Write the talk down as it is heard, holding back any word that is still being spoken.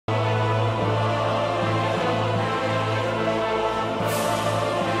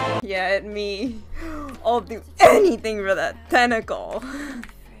yet, me. I'll do anything for that tentacle.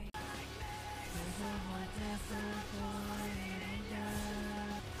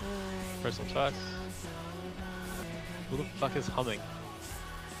 Personal touch. Who the fuck is humming?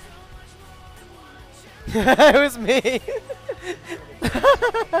 It was me.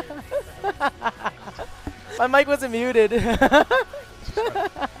 My mic wasn't muted.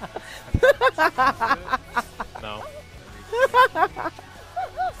 No.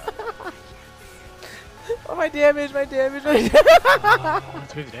 Oh, my damage, my damage, my damage.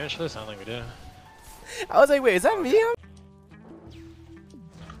 Let's move the damage for this? I don't think we do. I was like, wait, is that me?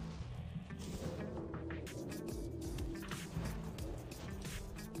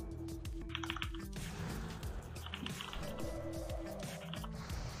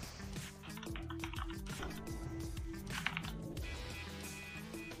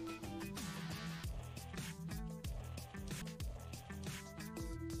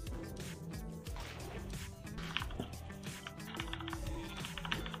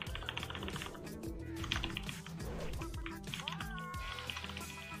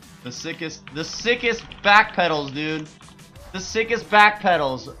 The sickest back pedals, dude. The sickest back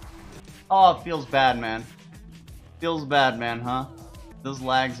pedals. Oh, it feels bad, man. Feels bad, man, huh? Those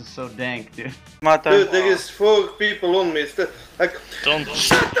lags are so dank, dude. Dude, there is 4 people on me. Like, Don't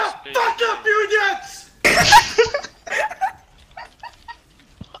shut the fuck up, you idiots!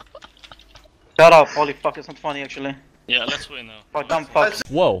 Shut up, holy fuck, it's not funny actually. Yeah, let's win now. Fuck, dumb fuck.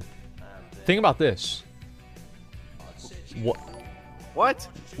 Whoa. Think about this. What?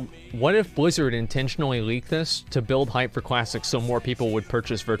 What if Blizzard intentionally leaked this to build hype for Classic so more people would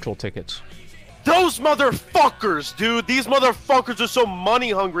purchase virtual tickets? Those motherfuckers, dude! These motherfuckers are so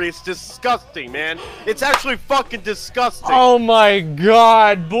money hungry, it's disgusting, man. It's actually fucking disgusting. Oh my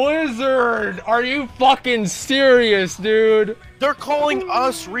god, Blizzard! Are you fucking serious, dude? They're calling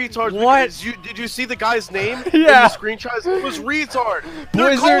us retards. What? Because did you see the guy's name? Yeah. In the screenshots? It was retard. They're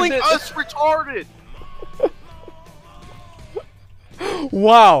Blizzard calling us retarded.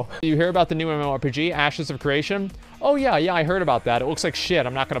 Wow. You hear about the new MMORPG, Ashes of Creation? Oh yeah, I heard about that. It looks like shit.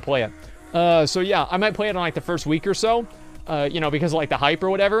 I'm not gonna play it. So yeah, I might play it on like the first week or so, you know, because of like the hype or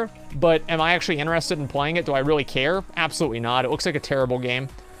whatever. But am I actually interested in playing it? Do I really care? Absolutely not. It looks like a terrible game.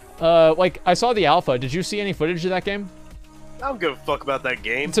 Like, I saw the alpha. Did you see any footage of that game? I don't give a fuck about that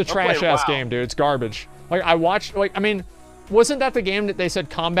game. It's a trash-ass game, dude. It's garbage. Like, I watched, like, I mean, wasn't that the game that they said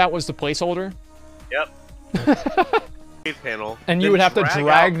combat was the placeholder? Yep. Panel. And you would have to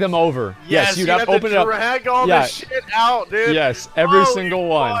drag them over. Yes, you'd have to open it up. Drag all this shit out, dude. Yes, every Holy single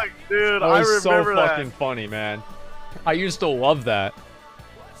one. Fuck, dude, That was I remember so fucking funny, man. I used to love that.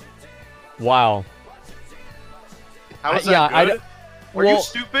 Wow. How is that good? Are well, you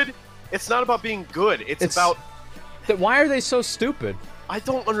stupid? It's not about being good. It's about... Why are they so stupid? I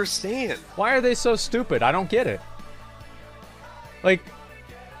don't understand. Why are they so stupid? I don't get it. Like...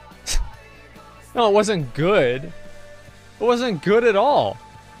 No, it wasn't good. It wasn't good at all.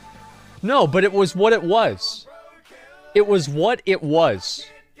 No, but it was what it was. It was what it was.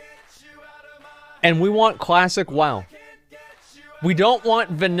 And we want classic WoW. We don't want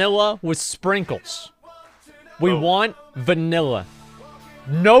vanilla with sprinkles. We want vanilla.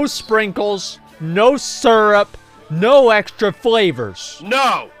 No sprinkles, no syrup, no extra flavors.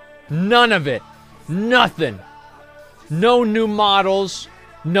 No! None of it. Nothing. No new models,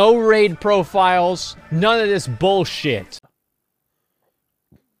 no raid profiles, none of this bullshit.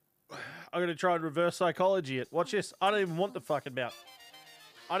 I'm gonna try and reverse psychology it. Watch this. I don't even want the fucking mount.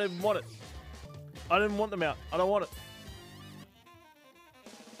 I don't even want it. I don't even want the mount. I don't want it.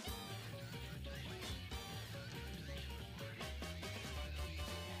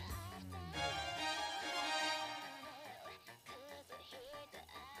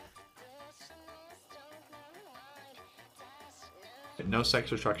 No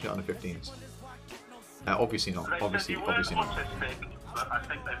sexual attraction on the 15s. Obviously not. Obviously not.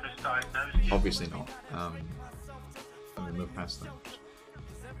 Obviously not. I'm gonna move past them.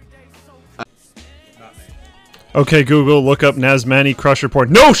 Okay, Google, look up Nazmani crush report.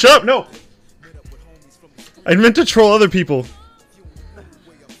 No, shut up! No! I meant to troll other people.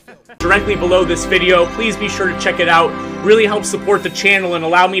 Directly below this video, please be sure to check it out. Really helps support the channel and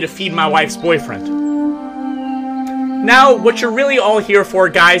allow me to feed my wife's boyfriend. Now, what you're really all here for,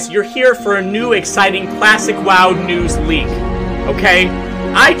 guys, you're here for a new exciting Classic WoW news leak. Okay?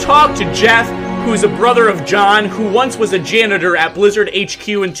 I talked to Jeff, who's a brother of John, who once was a janitor at Blizzard HQ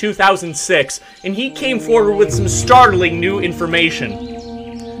in 2006, and he came forward with some startling new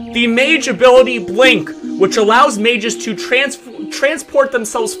information. The Mage ability Blink, which allows mages to transport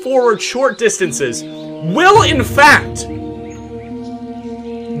themselves forward short distances, will in fact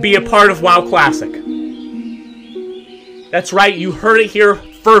be a part of WoW Classic. That's right, you heard it here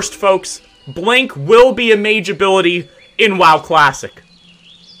first, folks. Blink will be a mage ability in WoW Classic.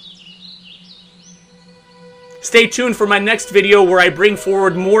 Stay tuned for my next video where I bring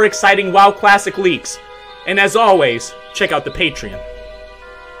forward more exciting WoW Classic leaks. And as always, check out the Patreon.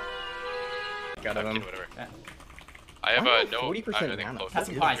 Got him. I have no. 40% mana.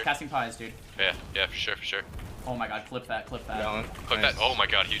 Casting pies, dude. Yeah, for sure. Oh my god, clip that. Clip that. Oh my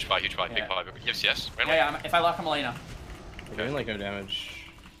god, huge pie, big pie. Yes. Yeah, if I lock Melina. We're doing like no damage.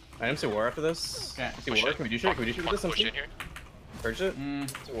 I am still war after this. Okay. War. Can we do shit? Can we do shit with this? Push in here. Purge it?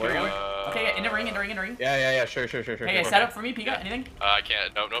 Okay, yeah, in the ring. Yeah, sure. Okay, set up for me, Pika, anything? I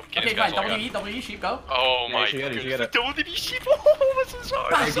can't, no. Okay, fine, WE, sheep, go. Oh my god. You get it. WE sheep, oh, this is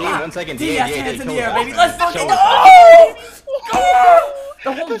hard. Hey, 1 second, hands in the air, baby, let's fucking go!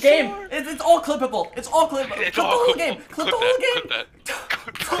 The whole game, it's all clippable. Clip the whole game. Clip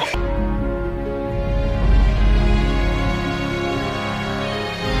that.